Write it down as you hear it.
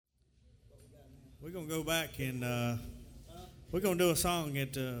We're going to go back and we're going to do a song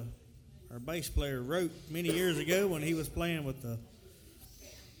that our bass player wrote many years ago when he was playing with the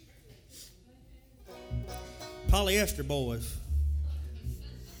Polyester Boys.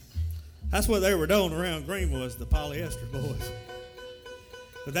 That's what they were doing around Greenville, was the Polyester Boys.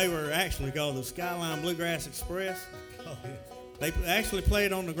 But they were actually called the Skyline Bluegrass Express. Oh, yeah. They actually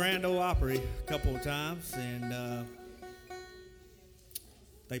played on the Grand Ole Opry a couple of times, and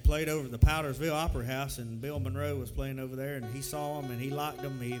they played over at the Powdersville Opera House, and Bill Monroe was playing over there, and he saw them, and he liked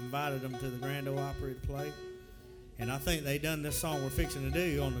them. He invited them to the Grand Ole Opry to play. And I think they done this song we're fixing to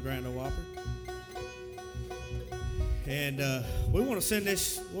do on the Grand Ole Opry. And we want to send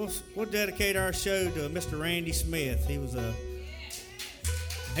this, we'll dedicate our show to Mr. Randy Smith. He was a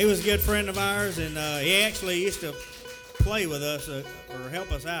good friend of ours, and he actually used to play with us or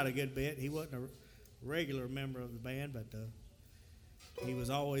help us out a good bit. He wasn't a regular member of the band, but he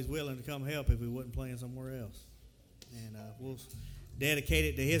was always willing to come help if we wasn't playing somewhere else. And we'll dedicate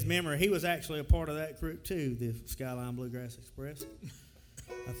it to his memory. He was actually a part of that group too, the Skyline Bluegrass Express.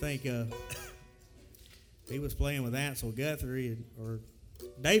 I think he was playing with Ansel Guthrie, or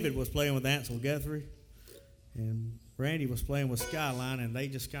David was playing with Ansel Guthrie, and Randy was playing with Skyline, and they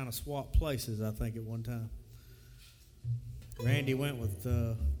just kind of swapped places, I think, at one time. Randy went with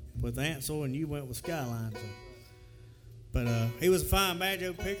Ansel, and you went with Skyline. So. But he was a fine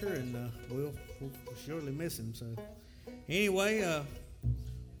banjo picker, and we'll surely miss him. So anyway,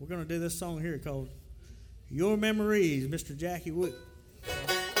 we're going to do this song here called Your Memories, Mr. Jackie Wood.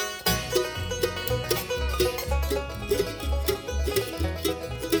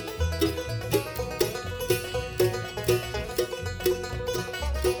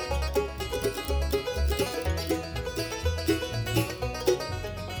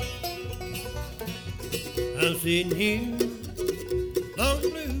 I'm sitting here, long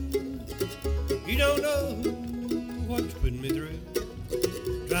blue. You don't know what you're putting me through.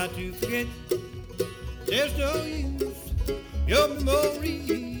 Try to forget, there's no use. Your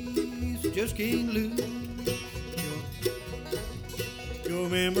memories just can't lose. Your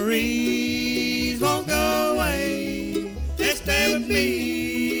memories won't go away. They stay with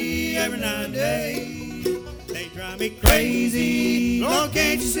me every night and day. They drive me crazy, Lord,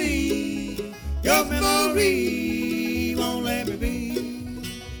 can't you see? Your memory won't let me be.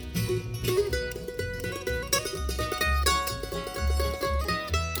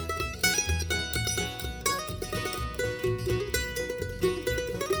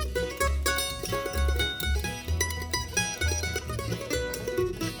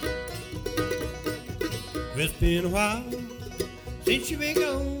 It's been a while since you've been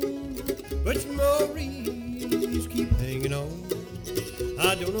gone, but your memories keep hanging on.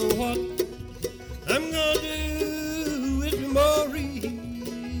 I don't know what I'm gonna do with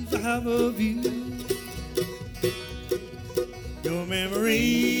memories I have of you. Your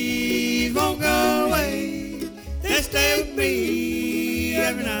memories won't go away. They stay with me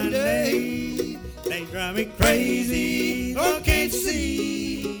every night and day. They drive me crazy, oh, can't you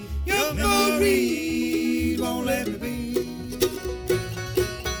see? Your memories won't let me be.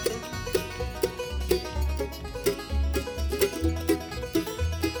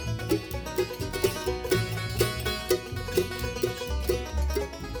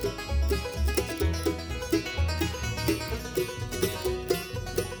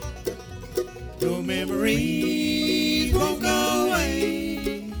 Your memories won't go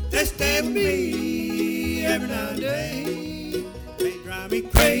away. They stay with me every night and day. They drive me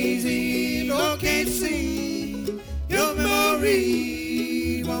crazy, Lord, can't you see? Your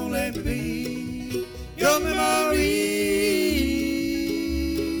memories won't let me be. Your memories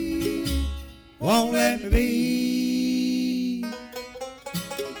won't let me be.